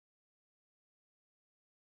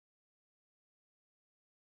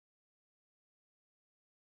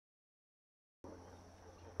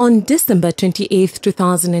On December 28,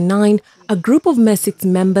 2009, a group of Mesics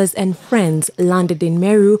members and friends landed in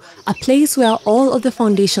Meru, a place where all of the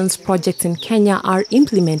foundation's projects in Kenya are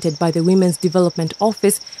implemented by the Women's Development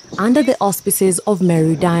Office under the auspices of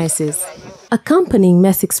Meru Diocese. Accompanying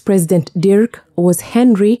Mesics President Dirk was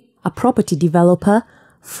Henry, a property developer,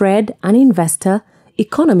 Fred, an investor,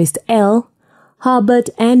 economist L, Herbert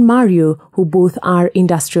and Mario, who both are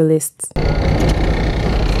industrialists.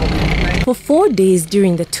 For 4 days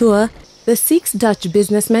during the tour, the 6 Dutch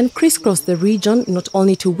businessmen crisscrossed the region not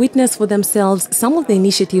only to witness for themselves some of the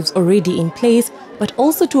initiatives already in place, but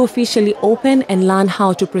also to officially open and learn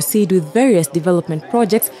how to proceed with various development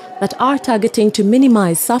projects that are targeting to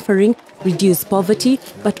minimize suffering, reduce poverty,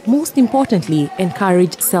 but most importantly,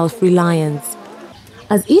 encourage self-reliance.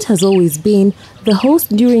 As it has always been, the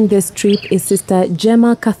host during this trip is Sister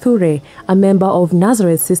Gemma Kathure, a member of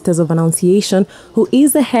Nazareth Sisters of Annunciation, who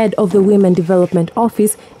is the head of the Women Development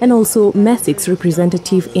Office and also Mesics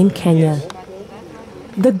representative in Kenya.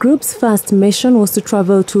 The group's first mission was to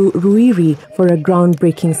travel to Ruiri for a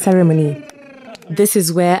groundbreaking ceremony. This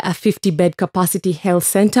is where a 50-bed capacity health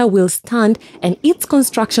center will stand, and its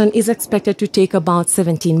construction is expected to take about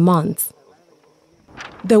 17 months.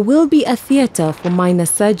 There will be a theatre for minor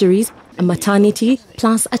surgeries, a maternity,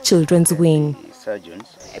 plus a children's wing.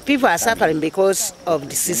 People are suffering because of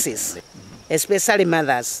diseases, especially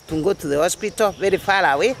mothers, to go to the hospital very far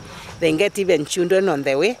away. They get even children on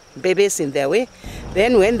their way, babies in their way.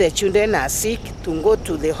 Then when the children are sick, to go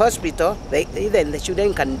to the hospital, even the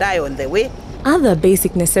children can die on the way. Other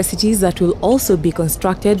basic necessities that will also be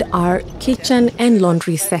constructed are kitchen and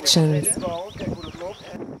laundry sections.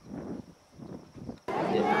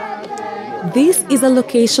 This is a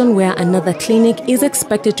location where another clinic is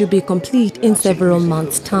expected to be complete in several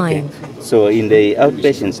months' time. So in the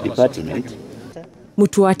outpatients department,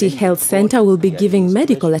 Mutuati Health Center will be giving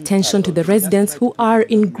medical attention to the residents who are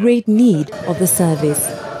in great need of the service.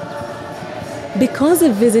 Because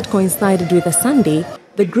the visit coincided with a Sunday,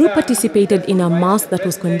 the group participated in a mass that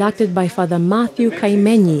was conducted by Father Matthew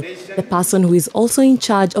Kaimenyi, the person who is also in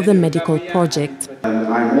charge of the medical project.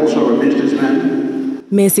 I'm also a businessman.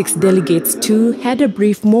 Mesics delegates too had a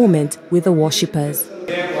brief moment with the worshippers.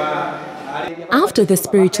 After the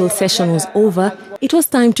spiritual session was over, it was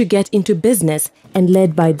time to get into business, and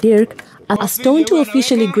led by Dirk, a stone to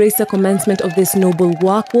officially grace the commencement of this noble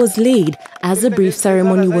work was laid as a brief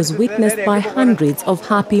ceremony was witnessed by hundreds of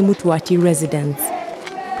happy Mutuati residents.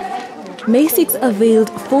 Mesics availed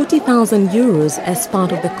 40,000 euros as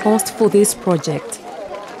part of the cost for this project.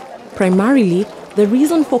 Primarily, the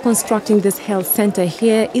reason for constructing this health center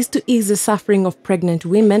here is to ease the suffering of pregnant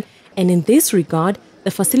women, and in this regard,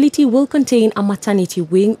 the facility will contain a maternity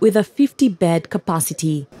wing with a 50-bed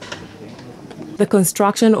capacity. The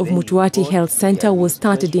construction of Mutuati Health Center was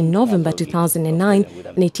started in November 2009,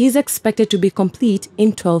 and it is expected to be complete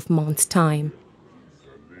in 12 months' time.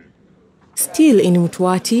 Still in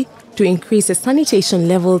Mutuati, to increase the sanitation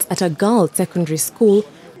levels at a girls' secondary school,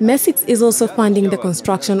 Mesics is also funding the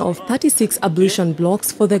construction of 36 ablution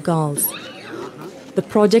blocks for the girls. The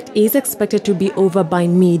project is expected to be over by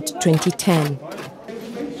mid-2010.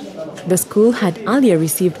 The school had earlier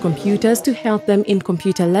received computers to help them in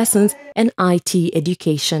computer lessons and IT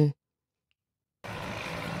education.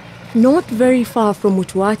 Not very far from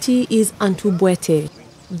Mutuati is Antubwete.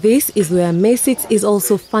 This is where Mesics is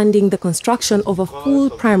also funding the construction of a full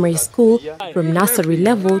primary school from nursery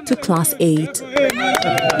level to class 8.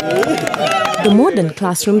 The modern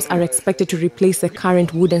classrooms are expected to replace the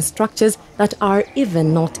current wooden structures that are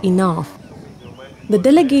even not enough. The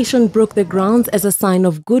delegation broke the grounds as a sign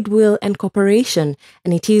of goodwill and cooperation,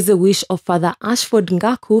 and it is the wish of Father Ashford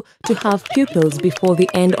Ngaku to have pupils before the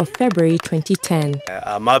end of February 2010.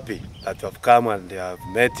 I'm happy that you have come and they have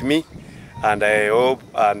met me, and I hope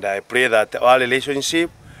and I pray that our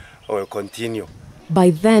relationship will continue.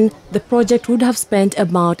 By then, the project would have spent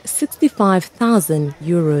about 65,000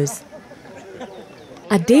 euros.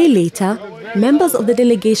 A day later, members of the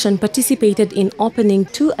delegation participated in opening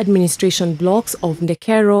 2 administration blocks of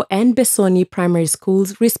Ndekero and Besoni primary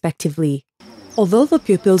schools respectively. Although the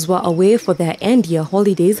pupils were away for their end-year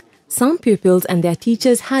holidays, some pupils and their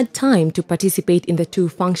teachers had time to participate in the 2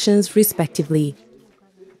 functions respectively.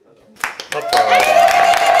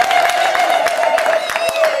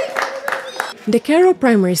 Ndekero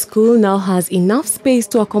Primary School now has enough space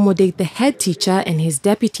to accommodate the head teacher and his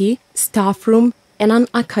deputy, staff room, and an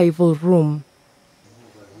archival room.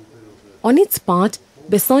 On its part,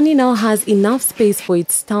 Besoni now has enough space for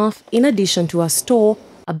its staff in addition to a store,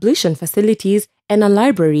 ablution facilities, and a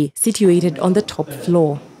library situated on the top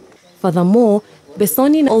floor. Furthermore,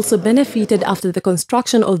 Besoni also benefited after the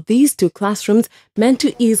construction of these 2 classrooms meant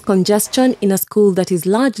to ease congestion in a school that is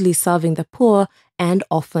largely serving the poor and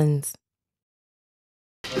orphans.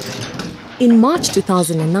 In March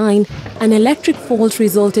 2009, an electric fault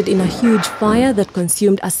resulted in a huge fire that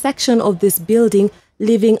consumed a section of this building,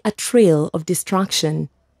 leaving a trail of destruction.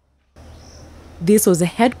 This was the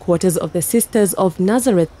headquarters of the Sisters of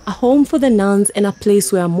Nazareth, a home for the nuns and a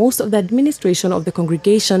place where most of the administration of the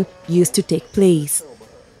congregation used to take place.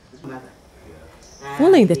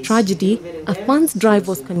 Following the tragedy, a funds drive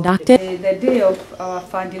was conducted. The day of our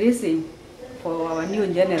fundraising for our new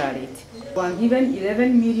generalate, we were given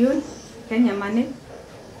 11 million Kenya money,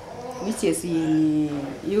 which is in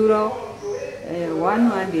euro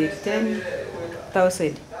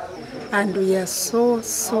 110,000. And we are so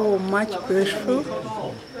much grateful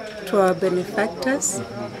to our benefactors,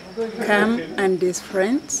 Cam and his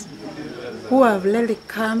friends, who have really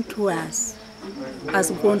come to us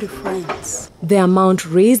as good friends. The amount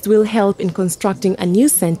raised will help in constructing a new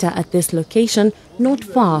center at this location, not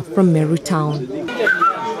far from Meru town.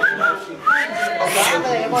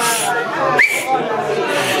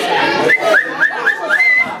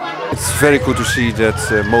 It's very good to see that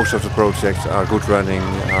most of the projects are good running,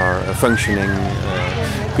 are functioning,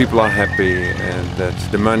 people are happy, and that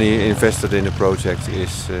the money invested in the project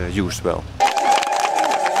is used well.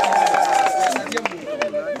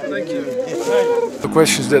 The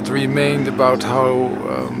questions that remained about how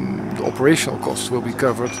the operational costs will be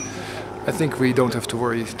covered, I think we don't have to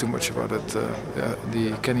worry too much about it.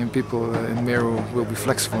 The Kenyan people in Meru will be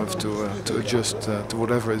flexible enough to adjust to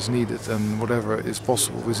whatever is needed and whatever is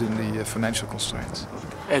possible within the financial constraints.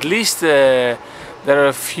 At least there are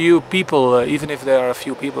a few people, even if there are a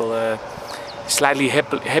few people, slightly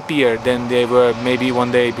happier than they were maybe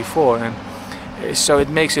one day before, and so it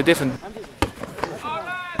makes a difference.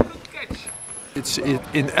 It's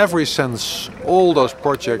in every sense, all those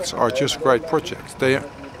projects are just great projects.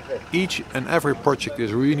 Each and every project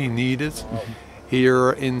is really needed.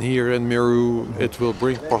 Here in Meru, it will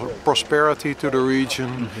bring prosperity to the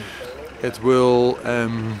region. It will.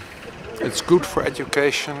 It's good for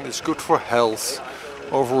education. It's good for health.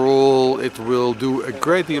 Overall, it will do a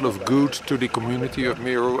great deal of good to the community of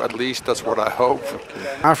Meru. At least that's what I hope.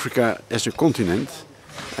 Africa as a continent,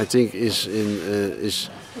 I think, is in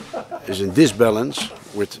disbalance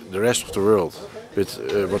with the rest of the world. But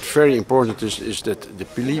what's very important is that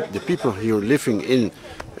the people here living in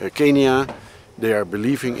Kenya, they are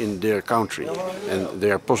believing in their country and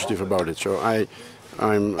they are positive about it. So I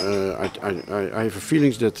have a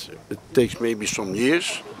feeling that it takes maybe some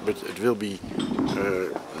years, but it will be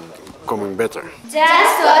coming better.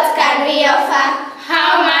 Just what can we offer?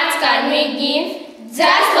 How much can we give?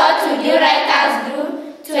 Just what would you like us do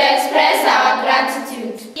to express our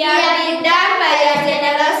gratitude? You have been done by your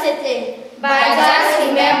generosity. But just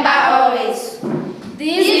remember always,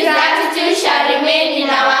 this gratitude shall remain in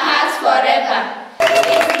our hearts forever.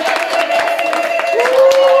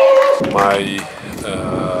 My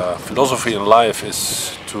philosophy in life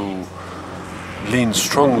is to lean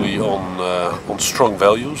strongly on strong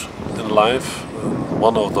values in life.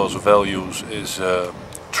 One of those values is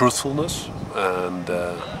truthfulness, and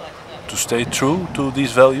to stay true to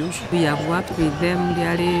these values. We have worked with them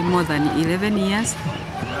nearly more than 11 years.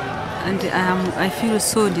 And I feel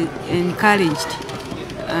so encouraged,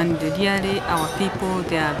 and really our people,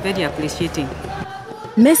 they are very appreciating.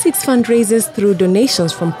 Mesics fundraises through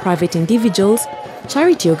donations from private individuals,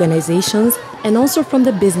 charity organizations, and also from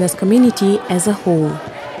the business community as a whole.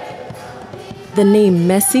 The name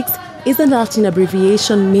Mesics is a Latin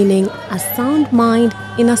abbreviation meaning a sound mind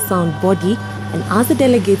in a sound body, and as the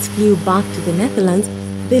delegates flew back to the Netherlands,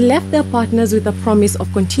 they left their partners with a promise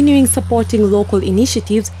of continuing supporting local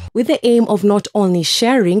initiatives with the aim of not only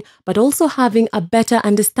sharing, but also having a better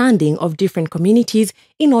understanding of different communities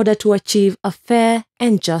in order to achieve a fair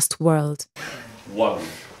and just world. 1,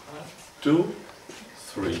 2,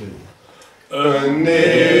 3. Een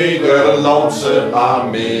Nederlandse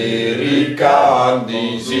Amerikaan,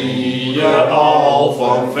 die zie je al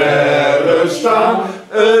van verre staan.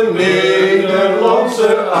 Een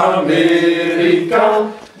Nederlandse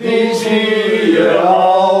Amerikaan, die zie je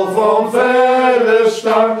al van verre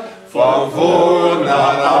staan. Van voor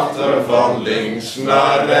naar achter, van links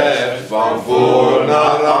naar rechts. Van voor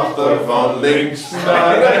naar achter, van links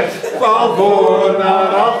naar rechts. Van voor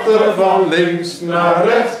naar achter, van links naar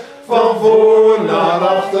rechts. Van voor naar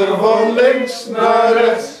achter, van links naar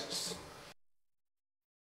rechts.